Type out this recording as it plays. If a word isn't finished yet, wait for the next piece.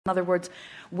In other words,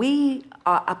 we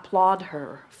applaud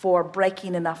her for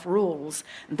breaking enough rules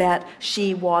that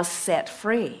she was set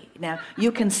free. Now,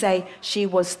 you can say she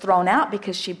was thrown out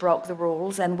because she broke the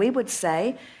rules, and we would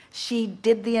say she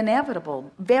did the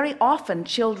inevitable. Very often,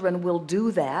 children will do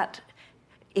that.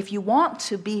 If you want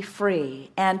to be free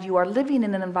and you are living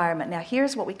in an environment, now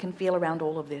here's what we can feel around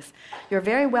all of this. You're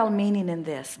very well-meaning in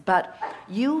this, but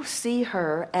you see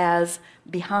her as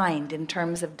behind in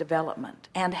terms of development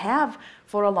and have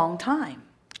for a long time.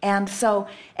 And so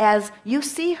as you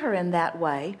see her in that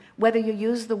way, whether you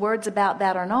use the words about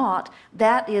that or not,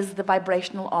 that is the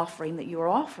vibrational offering that you are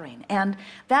offering. And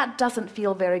that doesn't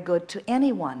feel very good to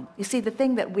anyone. You see, the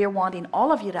thing that we're wanting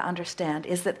all of you to understand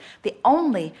is that the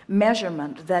only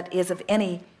measurement that is of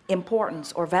any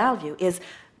importance or value is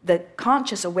the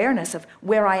conscious awareness of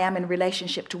where I am in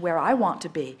relationship to where I want to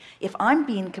be. If I'm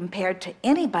being compared to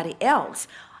anybody else,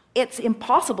 it's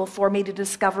impossible for me to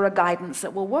discover a guidance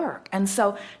that will work. And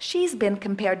so she's been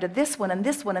compared to this one and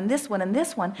this one and this one and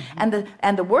this one. Mm-hmm.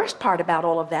 And the worst part about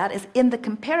all of that is in the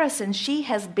comparison, she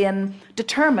has been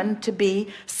determined to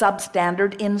be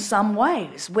substandard in some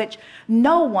ways, which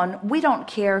no one, we don't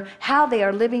care how they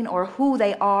are living or who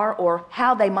they are or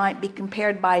how they might be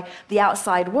compared by the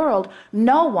outside world.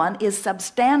 No one is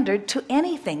substandard to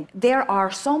anything. There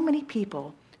are so many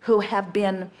people who have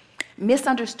been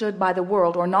misunderstood by the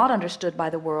world or not understood by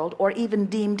the world or even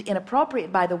deemed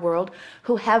inappropriate by the world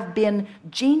who have been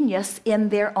genius in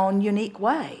their own unique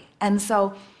way. And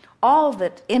so all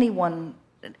that anyone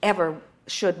ever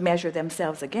should measure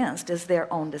themselves against is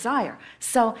their own desire.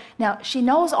 So now she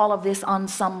knows all of this on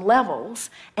some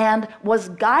levels and was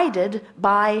guided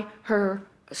by her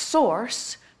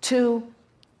source to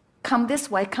come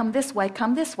this way, come this way,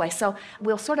 come this way. So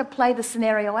we'll sort of play the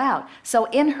scenario out. So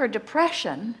in her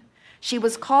depression, she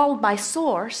was called by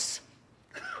source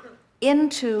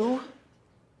into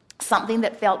something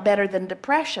that felt better than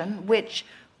depression, which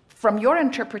from your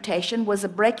interpretation was a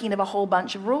breaking of a whole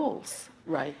bunch of rules.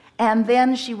 Right. And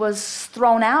then she was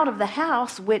thrown out of the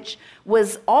house, which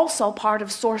was also part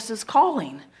of source's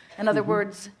calling. In other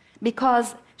words,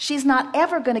 because she's not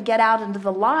ever going to get out into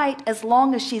the light as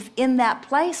long as she's in that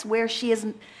place where she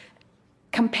isn't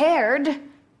compared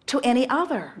to any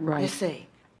other, you see.